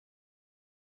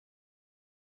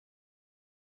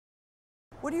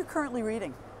What are you currently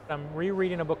reading? I'm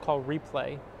rereading a book called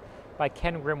Replay by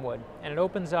Ken Grimwood, and it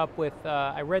opens up with,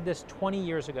 I read this 20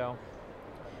 years ago,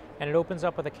 and it opens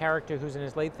up with a character who's in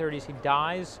his late 30s. He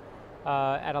dies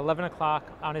at 11 o'clock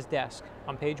on his desk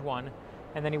on page 1,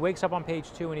 and then he wakes up on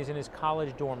page 2 and he's in his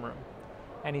college dorm room.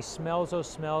 And he smells those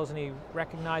smells and he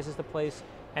recognizes the place,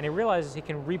 and he realizes he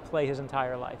can replay his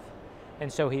entire life.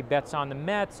 And so he bets on the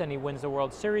Mets and he wins the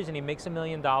World Series and he makes $1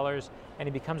 million and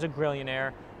he becomes a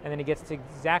grillionaire, and then he gets to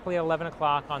exactly 11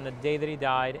 o'clock on the day that he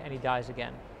died and he dies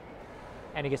again.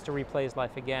 And he gets to replay his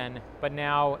life again, but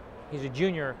now he's a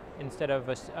junior instead of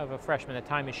a freshman. The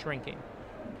time is shrinking.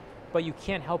 But you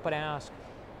can't help but ask,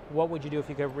 what would you do if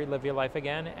you could relive your life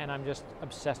again? And I'm just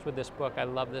obsessed with this book. I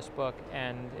love this book,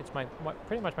 and it's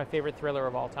pretty much my favorite thriller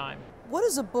of all time. What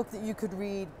is a book that you could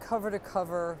read cover to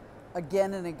cover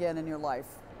again and again in your life?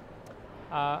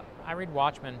 I read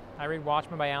Watchmen. I read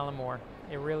Watchmen by Alan Moore.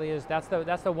 It really is. That's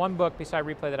the one book beside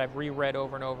Replay that I've reread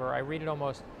over and over. I read it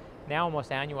almost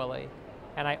annually,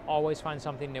 and I always find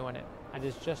something new in it. And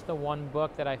it's just the one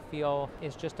book that I feel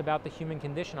is just about the human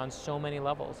condition on so many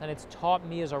levels. And it's taught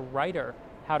me as a writer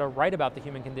how to write about the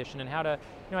human condition and how to,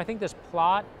 I think this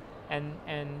plot, and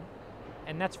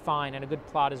that's fine, and a good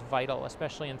plot is vital,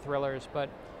 especially in thrillers, but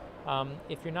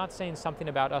if you're not saying something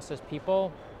about us as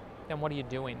people, then what are you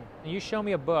doing? And you show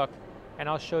me a book, and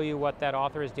I'll show you what that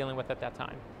author is dealing with at that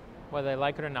time, whether they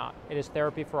like it or not. It is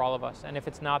therapy for all of us, and if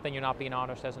it's not, then you're not being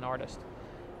honest as an artist.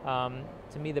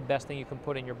 To me, the best thing you can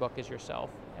put in your book is yourself.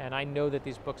 And I know that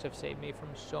these books have saved me from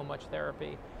so much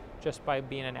therapy just by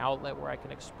being an outlet where I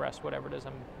can express whatever it is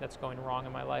that's going wrong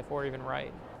in my life, or even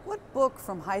write. What book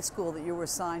from high school that you were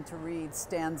assigned to read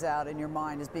stands out in your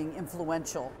mind as being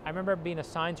influential? I remember being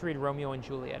assigned to read Romeo and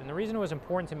Juliet. And the reason it was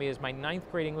important to me is my 9th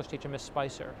grade English teacher, Miss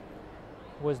Spicer,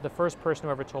 was the first person who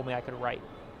ever told me I could write.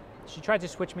 She tried to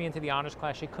switch me into the honors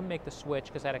class. She couldn't make the switch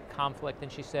because I had a conflict,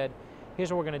 and she said,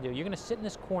 here's what we're going to do. You're going to sit in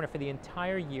this corner for the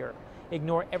entire year,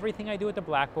 ignore everything I do at the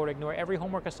blackboard, ignore every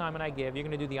homework assignment I give. You're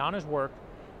going to do the honors work,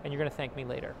 and you're going to thank me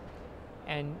later.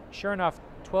 And sure enough,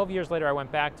 12 years later, I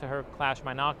went back to her classroom.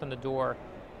 I knocked on the door,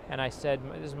 and I said,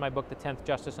 this is my book, The 10th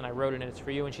Justice, and I wrote it, and it's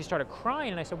for you. And she started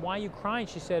crying, and I said, why are you crying?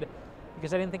 She said,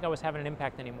 because I didn't think I was having an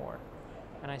impact anymore.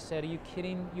 And I said, are you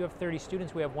kidding? You have 30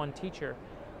 students, we have 1 teacher.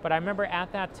 But I remember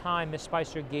at that time, Miss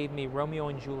Spicer gave me Romeo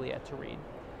and Juliet to read.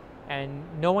 And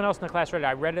no one else in the class read it.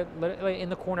 I read it literally in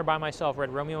the corner by myself,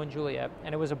 read Romeo and Juliet,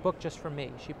 and it was a book just for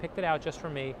me. She picked it out just for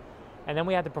me, and then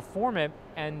we had to perform it,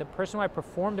 and the person who I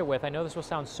performed it with, I know this will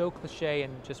sound so cliche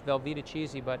and just Velveeta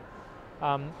cheesy, but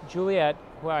Juliet,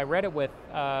 who I read it with,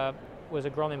 was a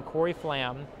girl named Corey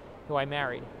Flam, who I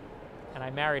married, and I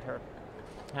married her.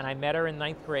 And I met her in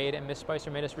 9th grade, and Miss Spicer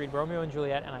made us read Romeo and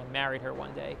Juliet, and I married her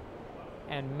one day.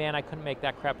 And man, I couldn't make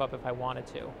that crap up if I wanted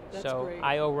to. That's so great.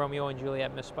 I owe Romeo and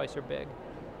Juliet Miss Spicer big.